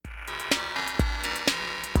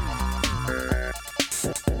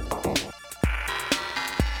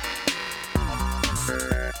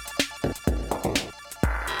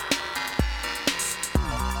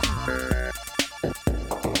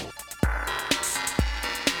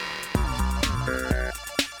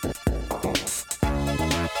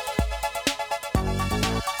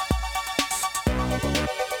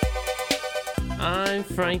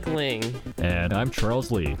Frank Ling. And I'm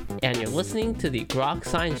Charles Lee. And you're listening to the Grok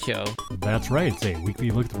Science Show. That's right, it's a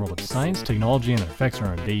weekly look at the world of science, technology, and their effects on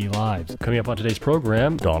our daily lives. Coming up on today's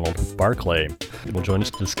program, Donald Barclay will join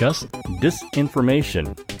us to discuss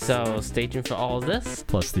disinformation. So stay tuned for all of this.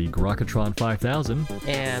 Plus the Grokatron 5000.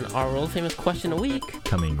 And our world-famous question a week.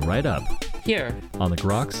 Coming right up. Here. On the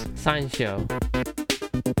Groks Science Show.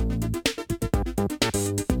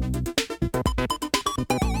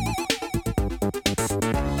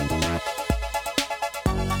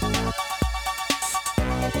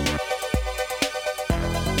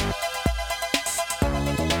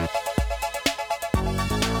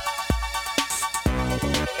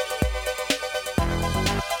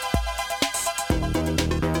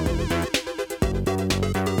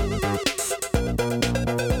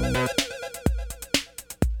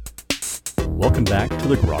 Welcome back to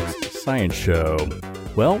the Groks Science Show.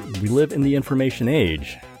 Well, we live in the information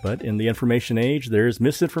age, but in the information age, there's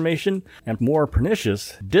misinformation and more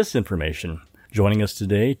pernicious disinformation. Joining us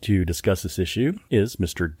today to discuss this issue is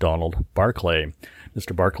Mr. Donald Barclay.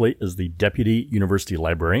 Mr. Barclay is the Deputy University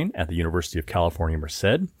Librarian at the University of California,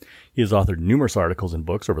 Merced. He has authored numerous articles and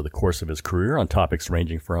books over the course of his career on topics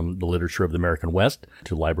ranging from the literature of the American West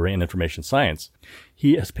to library and information science.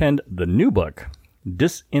 He has penned the new book,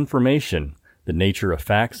 Disinformation: The Nature of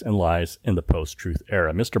Facts and Lies in the Post-Truth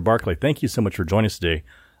Era. Mr. Barclay, thank you so much for joining us today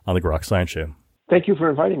on the Grok Science Show. Thank you for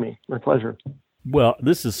inviting me. My pleasure. Well,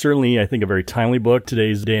 this is certainly, I think, a very timely book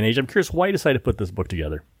today's day and age. I'm curious why you decided to put this book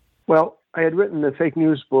together. Well, I had written the fake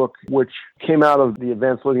news book, which came out of the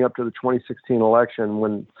events leading up to the 2016 election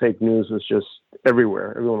when fake news was just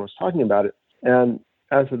everywhere. Everyone was talking about it. And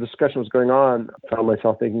as the discussion was going on, I found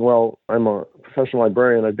myself thinking, well, I'm a professional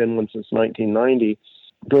librarian. I've been one since 1990.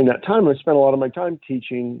 During that time, I spent a lot of my time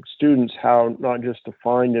teaching students how not just to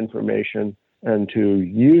find information and to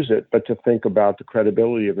use it, but to think about the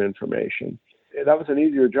credibility of information. That was an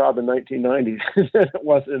easier job in 1990 than it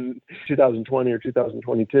was in 2020 or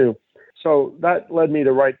 2022. So that led me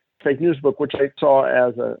to write Fake News Book, which I saw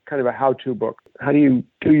as a kind of a how-to book. How do you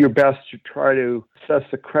do your best to try to assess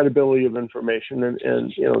the credibility of information?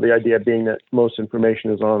 And you know, the idea being that most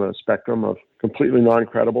information is on a spectrum of completely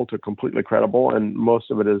non-credible to completely credible, and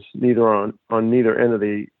most of it is neither on neither end of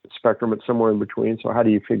the spectrum. It's somewhere in between. So how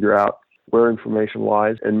do you figure out where information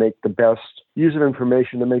lies and make the best use of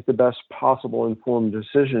information to make the best possible informed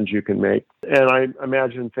decisions you can make? And I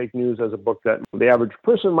imagine Fake News as a book that the average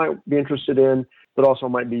person might be interested in, but also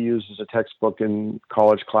might be used as a textbook in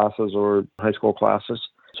college classes or high school classes.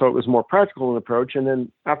 So it was more practical an approach. And then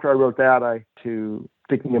after I wrote that, I to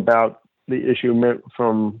thinking about the issue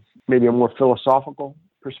from maybe a more philosophical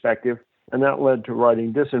perspective. And that led to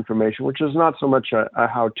writing Disinformation, which is not so much a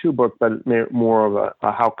how-to book, but more of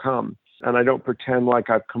a how-come. And I don't pretend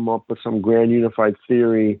like I've come up with some grand unified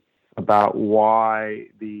theory about why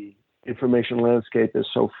the information landscape is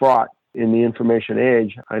so fraught in the information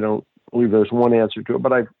age. I don't believe there's one answer to it,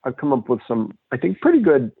 but I've come up with some, I think, pretty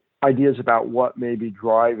good ideas about what may be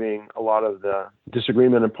driving a lot of the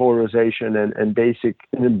disagreement and polarization and basic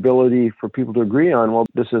inability for people to agree on, well,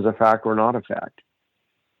 this is a fact or not a fact.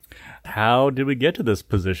 How did we get to this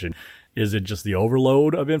position? Is it just the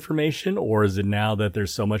overload of information, or is it now that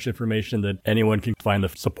there's so much information that anyone can find the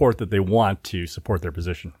support that they want to support their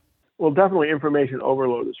position? Well, definitely information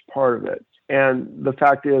overload is part of it. And the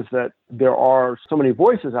fact is that there are so many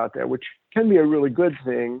voices out there, which can be a really good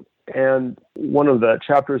thing. And one of the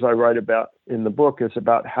chapters I write about in the book is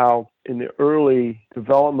about how in the early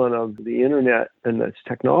development of the internet and its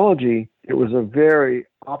technology, it was a very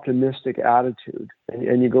optimistic attitude.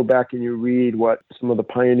 And you go back and you read what some of the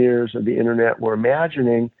pioneers of the internet were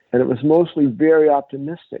imagining, and it was mostly very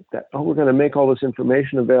optimistic that, oh, we're going to make all this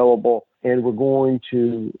information available, and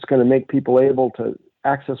it's going to make people able to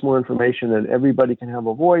access more information, and everybody can have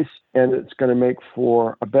a voice, and it's going to make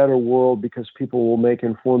for a better world because people will make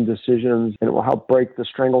informed decisions, and it will help break the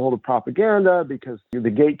stranglehold of propaganda because the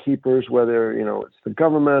gatekeepers, whether it's the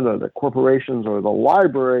government or the corporations or the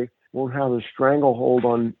library, won't have a stranglehold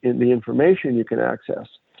on the information you can access.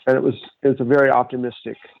 And it's a very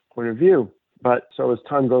optimistic point of view. But so as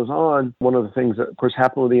time goes on, one of the things that, of course,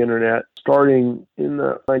 happened with the internet, starting in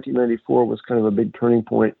 1994, was kind of a big turning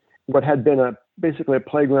point. What had been basically a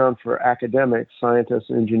playground for academics, scientists,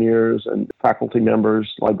 engineers, and faculty members,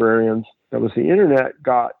 librarians, that was the internet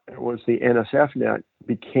was the NSF-net,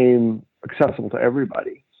 became accessible to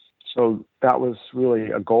everybody. So that was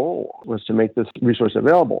really a goal, was to make this resource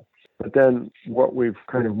available. But then what we've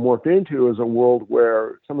kind of morphed into is a world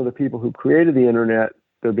where some of the people who created the internet,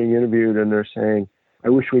 they're being interviewed and they're saying, I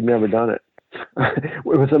wish we'd never done it. It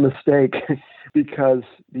was a mistake because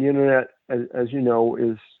the internet as you know,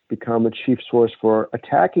 is become a chief source for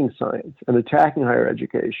attacking science and attacking higher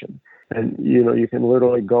education. And, you can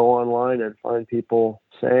literally go online and find people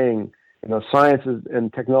saying, science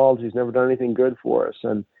and technology has never done anything good for us.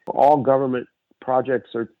 And all government projects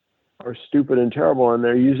are stupid and terrible. And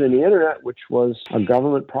they're using the internet, which was a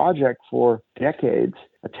government project for decades,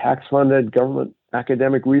 a tax-funded government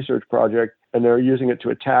academic research project. And they're using it to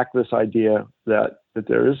attack this idea that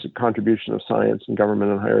there is a contribution of science in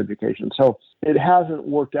government and higher education. So it hasn't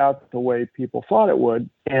worked out the way people thought it would.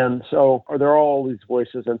 And so there are all these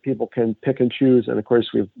voices, and people can pick and choose. And of course,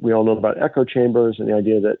 we all know about echo chambers and the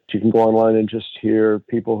idea that you can go online and just hear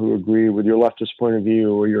people who agree with your leftist point of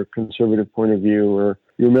view or your conservative point of view or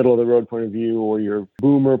your middle of the road point of view or your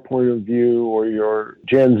boomer point of view or your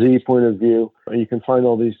Gen Z point of view. And you can find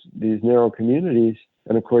all these narrow communities.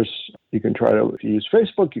 And of course, you can if you use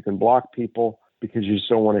Facebook, you can block people because you just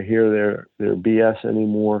don't want to hear their BS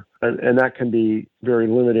anymore. And that can be very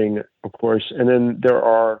limiting, of course. And then there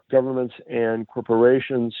are governments and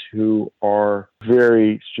corporations who are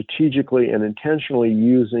very strategically and intentionally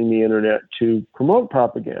using the internet to promote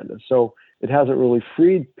propaganda. So it hasn't really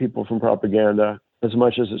freed people from propaganda as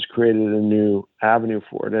much as it's created a new avenue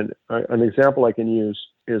for it. And an example I can use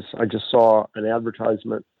is I just saw an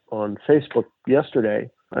advertisement on Facebook yesterday,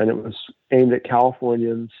 and it was aimed at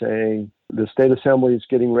Californians saying the state assembly is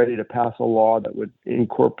getting ready to pass a law that would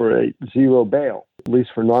incorporate zero bail, at least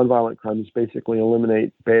for nonviolent crimes, basically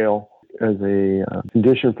eliminate bail as a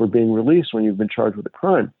condition for being released when you've been charged with a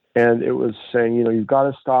crime. And it was saying, you've got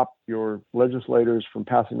to stop your legislators from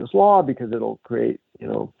passing this law because it'll create,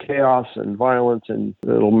 chaos and violence, and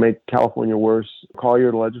it'll make California worse. Call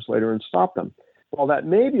your legislator and stop them. Well, that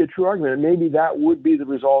may be a true argument. Maybe that would be the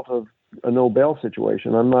result of a no bail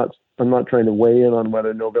situation. I'm not trying to weigh in on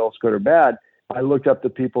whether no bail is good or bad. I looked up the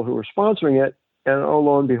people who were sponsoring it, and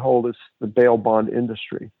lo and behold, it's the bail bond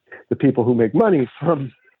industry, the people who make money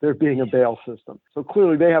from there being a bail system. So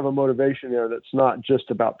clearly they have a motivation there that's not just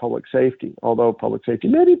about public safety, although public safety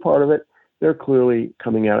may be part of it. They're clearly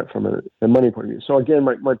coming at it from a money point of view. So again,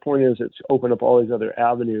 my point is it's opened up all these other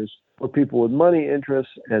avenues for people with money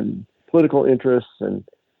interests and political interests and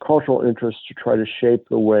cultural interests to try to shape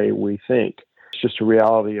the way we think. It's just a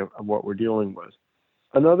reality of what we're dealing with.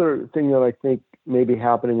 Another thing that I think may be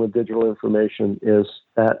happening with digital information is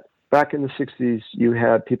that back in the 60s, you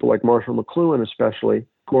had people like Marshall McLuhan especially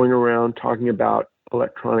going around talking about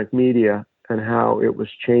electronic media and how it was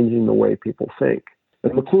changing the way people think.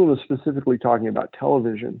 And McLuhan was specifically talking about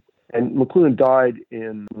television. And McLuhan died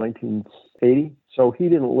in 1980, so he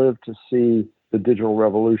didn't live to see the digital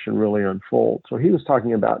revolution really unfold. So he was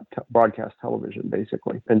talking about broadcast television,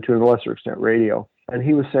 basically, and to a lesser extent, radio. And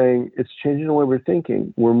he was saying it's changing the way we're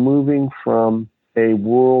thinking. We're moving from a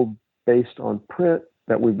world based on print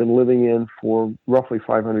that we've been living in for roughly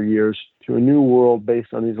 500 years to a new world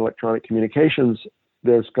based on these electronic communications.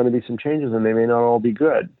 There's going to be some changes, and they may not all be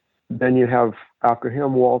good. Then you have, after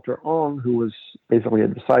him, Walter Ong, who was basically a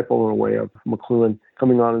disciple in a way of McLuhan,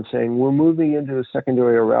 coming on and saying, we're moving into a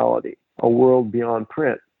secondary orality, a world beyond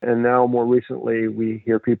print. And now, more recently, we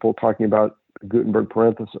hear people talking about Gutenberg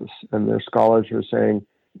parenthesis, and their scholars are saying,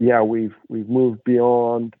 yeah, we've moved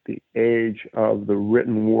beyond the age of the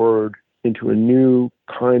written word into a new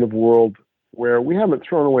kind of world where we haven't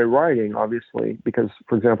thrown away writing, obviously, because,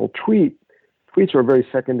 for example, tweets are a very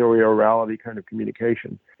secondary orality kind of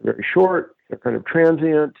communication. They're very short, they're kind of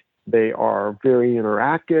transient, they are very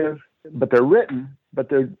interactive, but they're written, but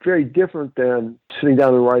they're very different than sitting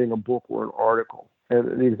down and writing a book or an article.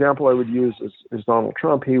 And the example I would use is Donald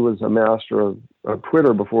Trump. He was a master of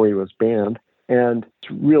Twitter before he was banned. And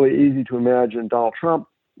it's really easy to imagine Donald Trump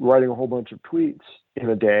writing a whole bunch of tweets in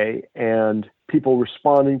a day and people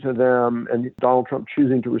responding to them, and Donald Trump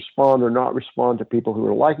choosing to respond or not respond to people who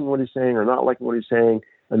are liking what he's saying or not liking what he's saying,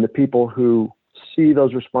 and the people who see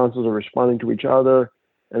those responses are responding to each other.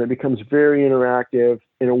 And it becomes very interactive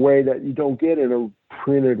in a way that you don't get in a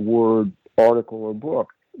printed word article or book.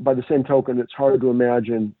 By the same token, it's hard to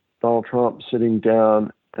imagine Donald Trump sitting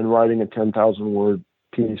down and writing a 10,000-word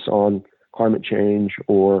piece on climate change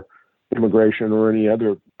or immigration or any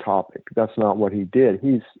other topic. That's not what he did.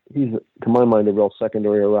 He's to my mind, a real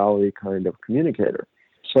secondary orality kind of communicator.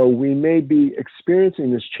 So we may be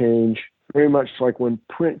experiencing this change very much like when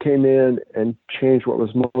print came in and changed what was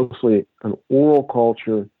mostly an oral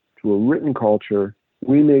culture to a written culture.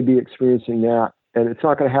 We may be experiencing that. And it's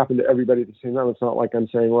not going to happen to everybody at the same time. It's not like I'm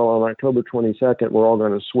saying, well, on October 22nd, we're all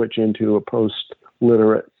going to switch into a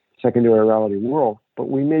post-literate secondary orality world. But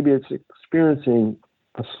we may be experiencing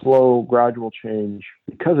a slow, gradual change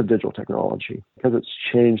because of digital technology, because it's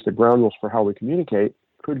changed the ground rules for how we communicate.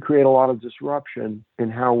 could create a lot of disruption in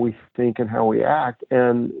how we think and how we act.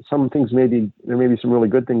 And some things there may be some really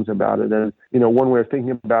good things about it. And, one way of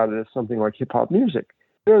thinking about it is something like hip hop music,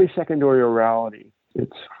 very secondary orality.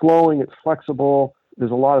 It's flowing, it's flexible.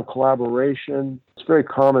 There's a lot of collaboration. It's very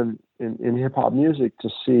common in hip hop music to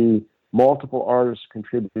see multiple artists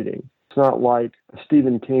contributing. It's not like a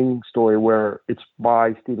Stephen King story where it's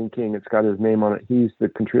by Stephen King. It's got his name on it. He's the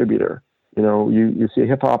contributor. You see a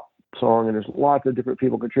hip hop song and there's lots of different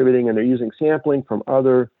people contributing and they're using sampling from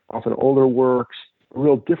other, often older works, a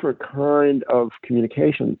real different kind of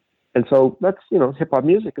communication. And so that's, hip hop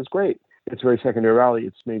music is great. It's very secondary orality.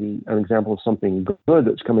 It's maybe an example of something good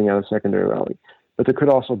that's coming out of secondary orality. But there could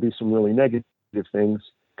also be some really negative things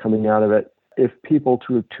coming out of it. If people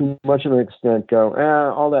to too much of an extent go,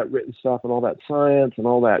 all that written stuff and all that science and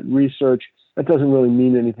all that research, that doesn't really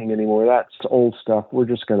mean anything anymore. That's old stuff. We're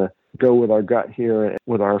just going to go with our gut here and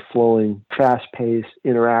with our flowing, fast-paced,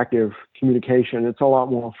 interactive communication. It's a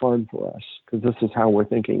lot more fun for us because this is how we're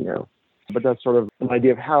thinking now. But that's sort of an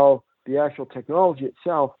idea of how the actual technology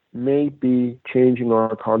itself may be changing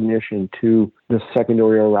our cognition to the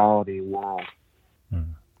secondary orality world.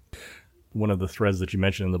 One of the threads that you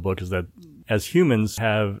mentioned in the book is that as humans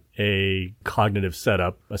have a cognitive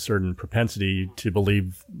setup, a certain propensity to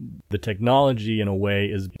believe the technology in a way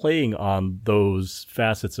is playing on those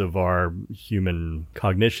facets of our human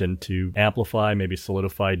cognition to amplify, maybe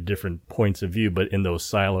solidify different points of view, but in those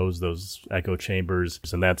silos, those echo chambers.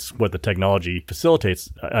 And that's what the technology facilitates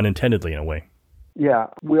unintendedly in a way. Yeah,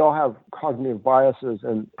 we all have cognitive biases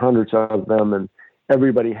and hundreds of them, and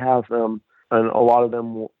everybody has them. And a lot of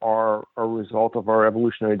them are a result of our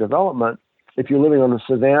evolutionary development. If you're living on the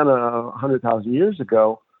savannah 100,000 years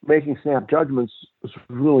ago, making snap judgments was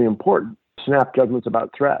really important. Snap judgments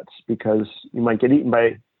about threats, because you might get eaten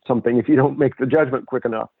by something if you don't make the judgment quick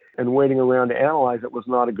enough. And waiting around to analyze it was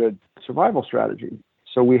not a good survival strategy.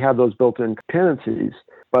 So we have those built-in tendencies.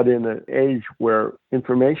 But in an age where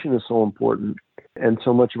information is so important and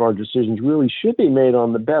so much of our decisions really should be made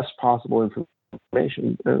on the best possible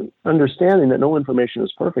information, understanding that no information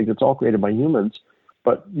is perfect, it's all created by humans,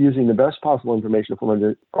 but using the best possible information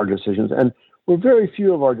for our decisions. And very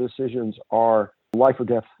few of our decisions are life or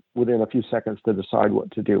death within a few seconds to decide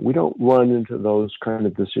what to do. We don't run into those kind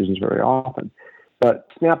of decisions very often. But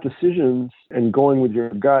snap decisions and going with your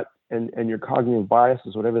gut and your cognitive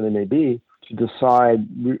biases, whatever they may be, to decide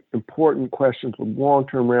important questions with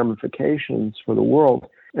long-term ramifications for the world,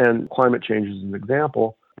 and climate change is an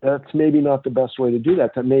example, that's maybe not the best way to do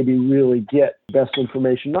that, to maybe really get best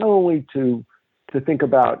information, not only to think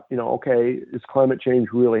about, okay, is climate change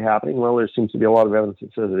really happening? Well, there seems to be a lot of evidence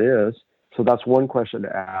that says it is. So that's one question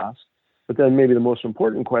to ask. But then maybe the most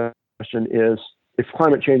important question is, if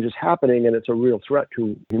climate change is happening and it's a real threat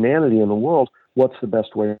to humanity and the world, what's the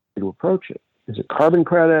best way to approach it? Is it carbon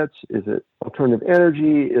credits? Is it alternative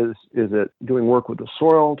energy? Is it doing work with the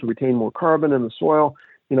soil to retain more carbon in the soil?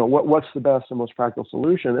 What's the best and most practical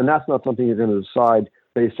solution? And that's not something you're going to decide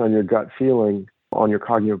based on your gut feeling, on your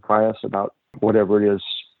cognitive bias about whatever it is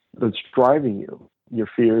that's driving you, your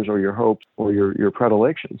fears or your hopes or your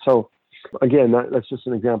predilections. So again, that's just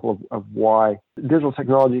an example of why digital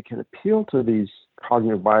technology can appeal to these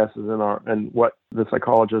cognitive biases and what the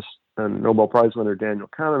psychologist and Nobel Prize winner Daniel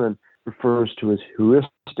Kahneman refers to as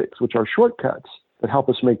heuristics, which are shortcuts that help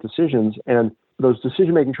us make decisions. And those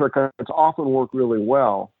decision-making shortcuts often work really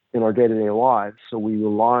well in our day-to-day lives, so we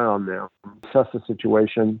rely on them. Assess the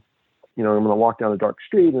situation. I'm going to walk down a dark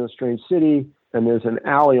street in a strange city, and there's an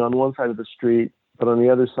alley on one side of the street, but on the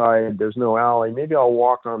other side, there's no alley. Maybe I'll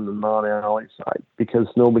walk on the non-alley side because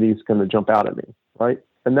nobody's going to jump out at me, right?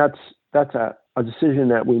 And that's a decision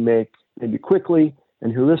that we make maybe quickly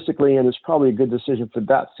and heuristically, and it's probably a good decision for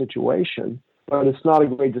that situation, but it's not a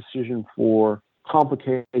great decision for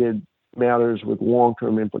complicated matters with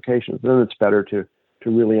long-term implications. Then it's better to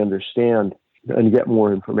really understand and get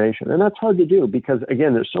more information. And that's hard to do because,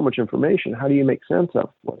 again, there's so much information. How do you make sense of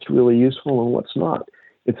what's really useful and what's not?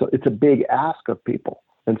 It's a big ask of people.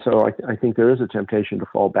 And so I think there is a temptation to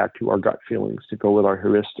fall back to our gut feelings, to go with our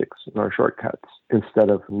heuristics and our shortcuts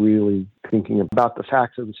instead of really thinking about the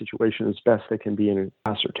facts of the situation as best they can be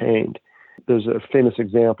ascertained. There's a famous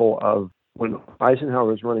example of when Eisenhower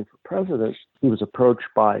was running for president, he was approached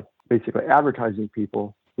by basically advertising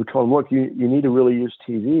people who told him, look, you need to really use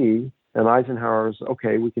TV. And Eisenhower's,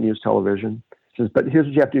 okay, we can use television. He says, but here's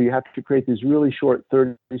what you have to do. You have to create these really short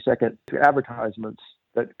 30-second advertisements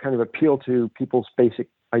that kind of appeal to people's basic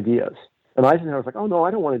ideas. And Eisenhower's like, oh, no,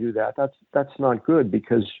 I don't want to do that. That's not good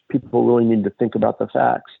because people really need to think about the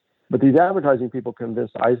facts. But these advertising people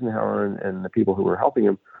convinced Eisenhower and the people who were helping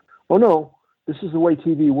him, oh, no, this is the way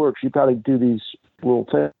TV works. You've got to do these little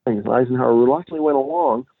things. And Eisenhower reluctantly went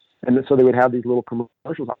along. And so they would have these little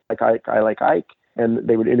commercials, like Ike, I like Ike. And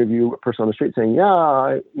they would interview a person on the street saying,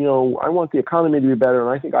 I want the economy to be better, and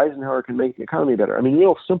I think Eisenhower can make the economy better. I mean,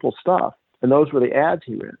 real simple stuff. And those were the ads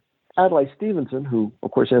he ran. Adlai Stevenson, who,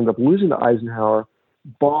 of course, ended up losing to Eisenhower,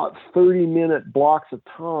 bought 30-minute blocks of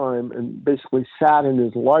time and basically sat in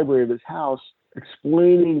his library of his house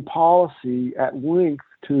explaining policy at length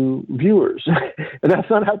to viewers. And that's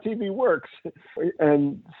not how TV works.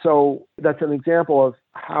 And so that's an example of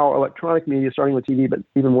how electronic media, starting with TV, but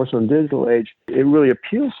even more so in the digital age, it really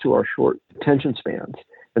appeals to our short attention spans.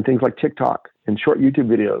 And things like TikTok and short YouTube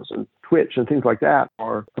videos and Twitch and things like that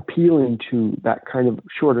are appealing to that kind of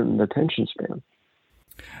shortened attention span.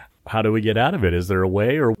 How do we get out of it? Is there a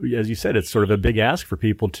way? Or, as you said, it's sort of a big ask for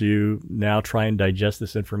people to now try and digest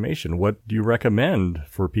this information. What do you recommend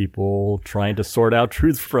for people trying to sort out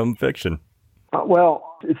truth from fiction?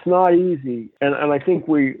 Well, it's not easy. And I think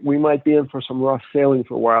we might be in for some rough sailing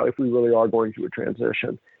for a while if we really are going through a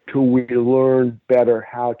transition till we learn better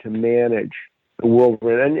how to manage the world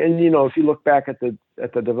we're in. And if you look back at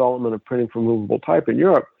the development of printing from movable type in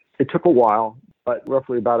Europe, it took a while, but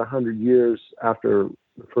roughly about 100 years after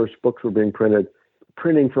the first books were being printed,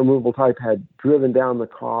 printing from movable type had driven down the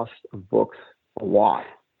cost of books a lot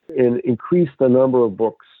and increased the number of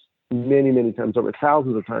books many, many times over,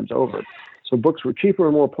 thousands of times over. So books were cheaper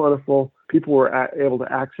and more plentiful. People were able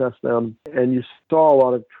to access them. And you saw a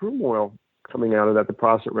lot of turmoil coming out of that, the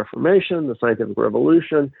Protestant Reformation, the Scientific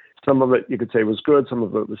Revolution. Some of it you could say was good, some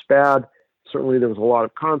of it was bad. Certainly there was a lot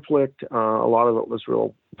of conflict. A lot of it was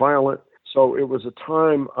real violent. So it was a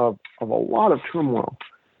time of a lot of turmoil.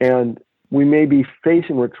 And we may be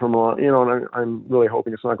facing with turmoil, and I'm really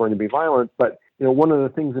hoping it's not going to be violent. But, one of the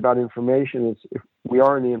things about information is if we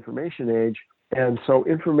are in the information age, and so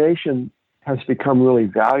information has become really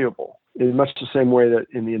valuable in much the same way that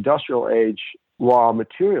in the industrial age, raw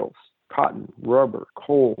materials, cotton, rubber,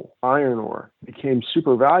 coal, iron ore became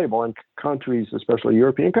super valuable. And countries, especially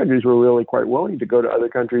European countries, were really quite willing to go to other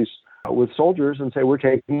countries with soldiers and say, we're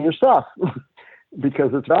taking your stuff because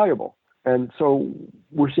it's valuable. And so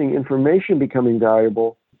we're seeing information becoming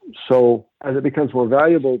valuable. So as it becomes more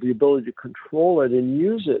valuable, the ability to control it and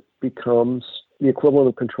use it becomes the equivalent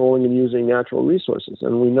of controlling and using natural resources.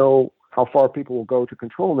 And we know how far people will go to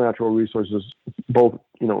control natural resources, both,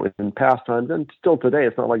 in past times and still today.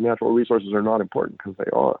 It's not like natural resources are not important, because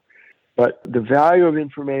they are. But the value of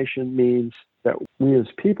information means that we as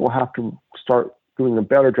people have to start doing a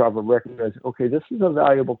better job of recognizing, okay, this is a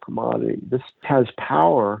valuable commodity. This has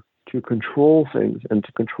power to control things and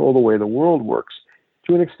to control the way the world works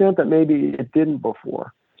to an extent that maybe it didn't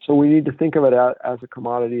before. So we need to think of it as a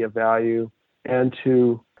commodity of value, and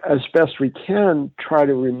to, as best we can, try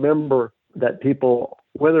to remember that people,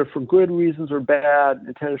 whether for good reasons or bad,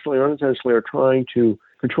 intentionally or unintentionally, are trying to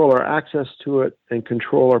control our access to it and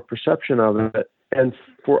control our perception of it. And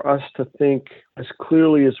for us to think as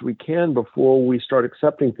clearly as we can before we start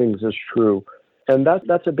accepting things as true. And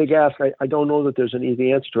that's a big ask. I don't know that there's an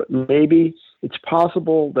easy answer to it. Maybe it's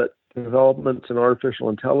possible that developments in artificial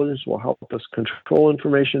intelligence will help us control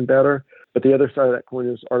information better. But the other side of that coin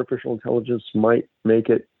is artificial intelligence might make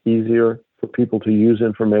it easier for people to use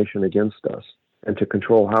information against us and to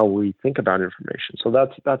control how we think about information. So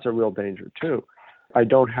that's a real danger too. I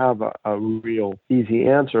don't have a real easy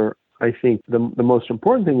answer. I think the most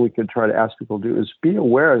important thing we could try to ask people to do is be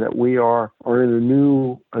aware that we are in a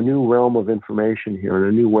new realm of information here,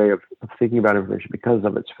 and a new way of thinking about information because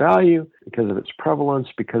of its value, because of its prevalence,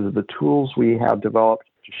 because of the tools we have developed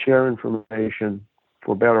to share information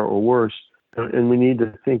for better or worse. And we need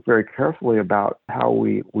to think very carefully about how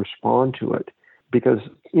we respond to it, because,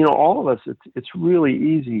 all of us, it's really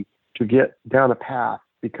easy to get down a path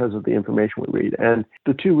because of the information we read. And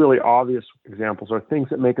the two really obvious examples are things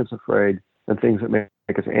that make us afraid and things that make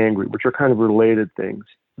us angry, which are kind of related things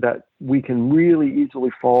that we can really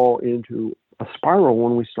easily fall into a spiral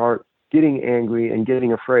when we start getting angry and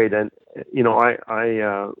getting afraid. And,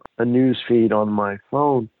 a news feed on my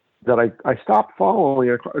phone that I stopped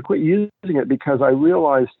following, I quit using it because I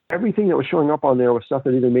realized everything that was showing up on there was stuff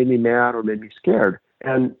that either made me mad or made me scared.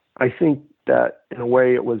 And I think that in a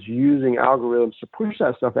way it was using algorithms to push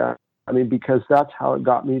that stuff out. Because that's how it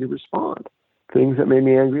got me to respond. Things that made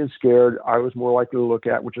me angry and scared, I was more likely to look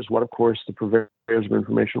at, which is what, of course, the purveyors of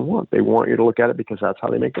information want. They want you to look at it because that's how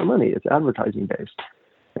they make their money. It's advertising based.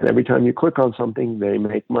 And every time you click on something, they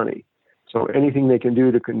make money. So anything they can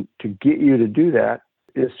do to get you to do that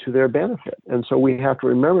is to their benefit. And so we have to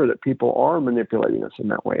remember that people are manipulating us in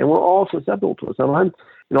that way. And we're all susceptible to it. And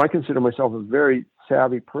I consider myself a very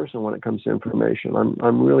savvy person when it comes to information.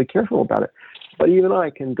 I'm really careful about it. But even I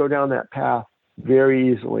can go down that path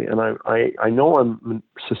very easily, and I know I'm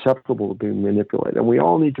susceptible to being manipulated, and we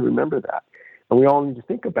all need to remember that. And we all need to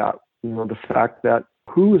think about, the fact that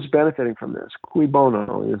who is benefiting from this? Cui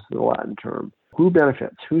bono is the Latin term. Who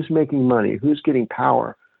benefits? Who's making money? Who's getting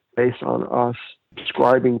power based on us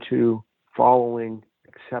subscribing to, following,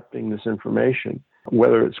 accepting this information?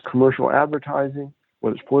 Whether it's commercial advertising,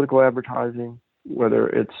 whether it's political advertising, whether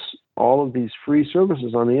it's all of these free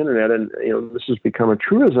services on the internet. And, this has become a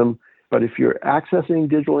truism, but if you're accessing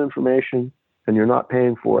digital information and you're not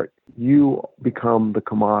paying for it, you become the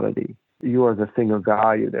commodity. You are the thing of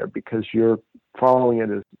value there because you're following it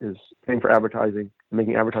is paying for advertising,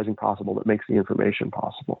 making advertising possible that makes the information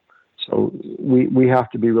possible. So we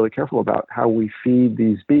have to be really careful about how we feed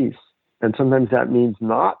these beasts. And sometimes that means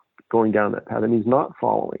not going down that path. It means not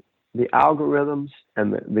following. The algorithms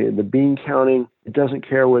and the bean counting, it doesn't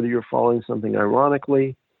care whether you're following something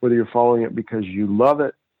ironically, whether you're following it because you love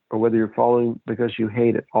it, or whether you're following because you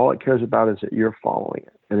hate it. All it cares about is that you're following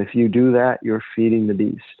it. And if you do that, you're feeding the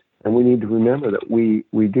beast. And we need to remember that we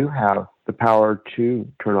do have the power to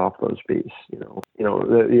turn off those beasts.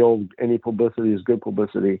 The old any publicity is good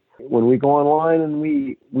publicity. When we go online and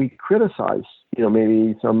we criticize,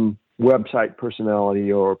 maybe some website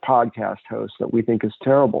personality or podcast host that we think is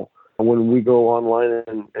terrible, when we go online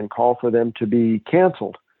and call for them to be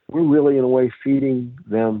canceled, we're really in a way feeding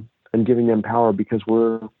them and giving them power because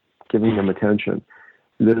we're giving them attention.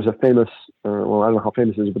 There's a famous, I don't know how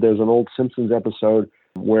famous it is, but there's an old Simpsons episode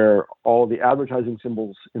where all the advertising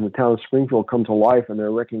symbols in the town of Springfield come to life and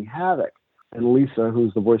they're wreaking havoc. And Lisa,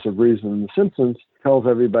 who's the voice of reason in The Simpsons, tells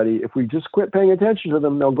everybody, if we just quit paying attention to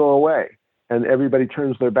them, they'll go away. And everybody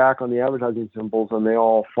turns their back on the advertising symbols and they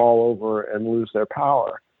all fall over and lose their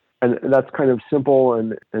power. And that's kind of simple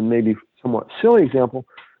and maybe somewhat silly example,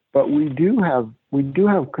 but we do have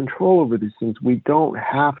control over these things. We don't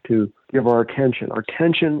have to give our attention. Our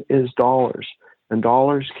attention is dollars. And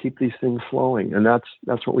dollars keep these things flowing, and that's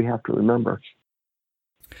what we have to remember.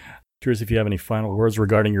 Curious if you have any final words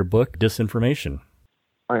regarding your book, Disinformation.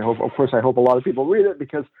 I hope a lot of people read it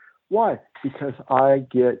because why? Because I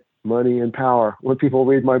get money and power when people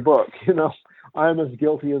read my book. I'm as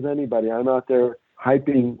guilty as anybody. I'm out there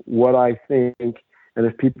hyping what I think, and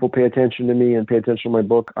if people pay attention to me and pay attention to my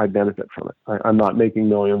book, I benefit from it. I'm not making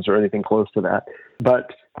millions or anything close to that,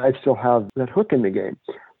 but I still have that hook in the game.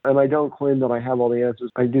 And I don't claim that I have all the answers.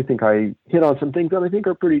 I do think I hit on some things that I think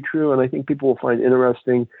are pretty true and I think people will find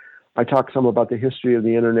interesting. I talk some about the history of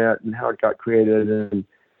the internet and how it got created and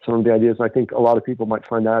some of the ideas. I think a lot of people might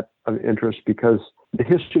find that of interest because the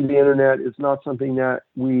history of the internet is not something that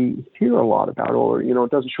we hear a lot about or, it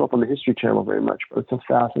doesn't show up on the History Channel very much, but it's a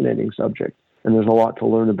fascinating subject and there's a lot to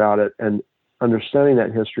learn about it. And understanding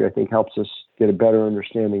that history, I think, helps us get a better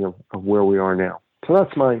understanding of where we are now. So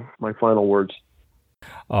that's my final words.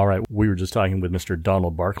 All right. We were just talking with Mr.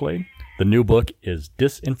 Donald Barclay. The new book is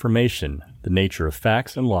Disinformation, The Nature of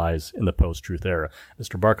Facts and Lies in the Post-Truth Era.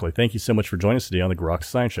 Mr. Barclay, thank you so much for joining us today on the Grok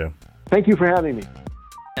Science Show. Thank you for having me.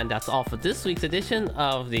 And that's all for this week's edition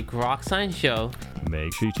of the Grok Science Show.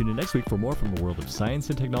 Make sure you tune in next week for more from the world of science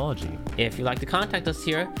and technology. If you'd like to contact us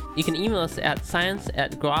here, you can email us at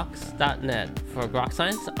science@groks.net. For Grok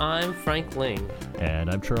Science, I'm Frank Ling. And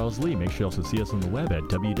I'm Charles Lee. Make sure you also see us on the web at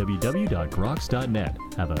www.groks.net.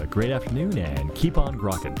 Have a great afternoon and keep on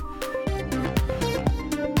grokking.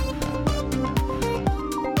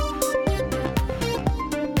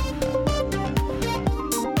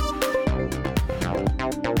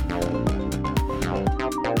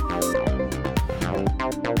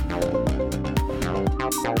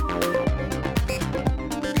 Bye.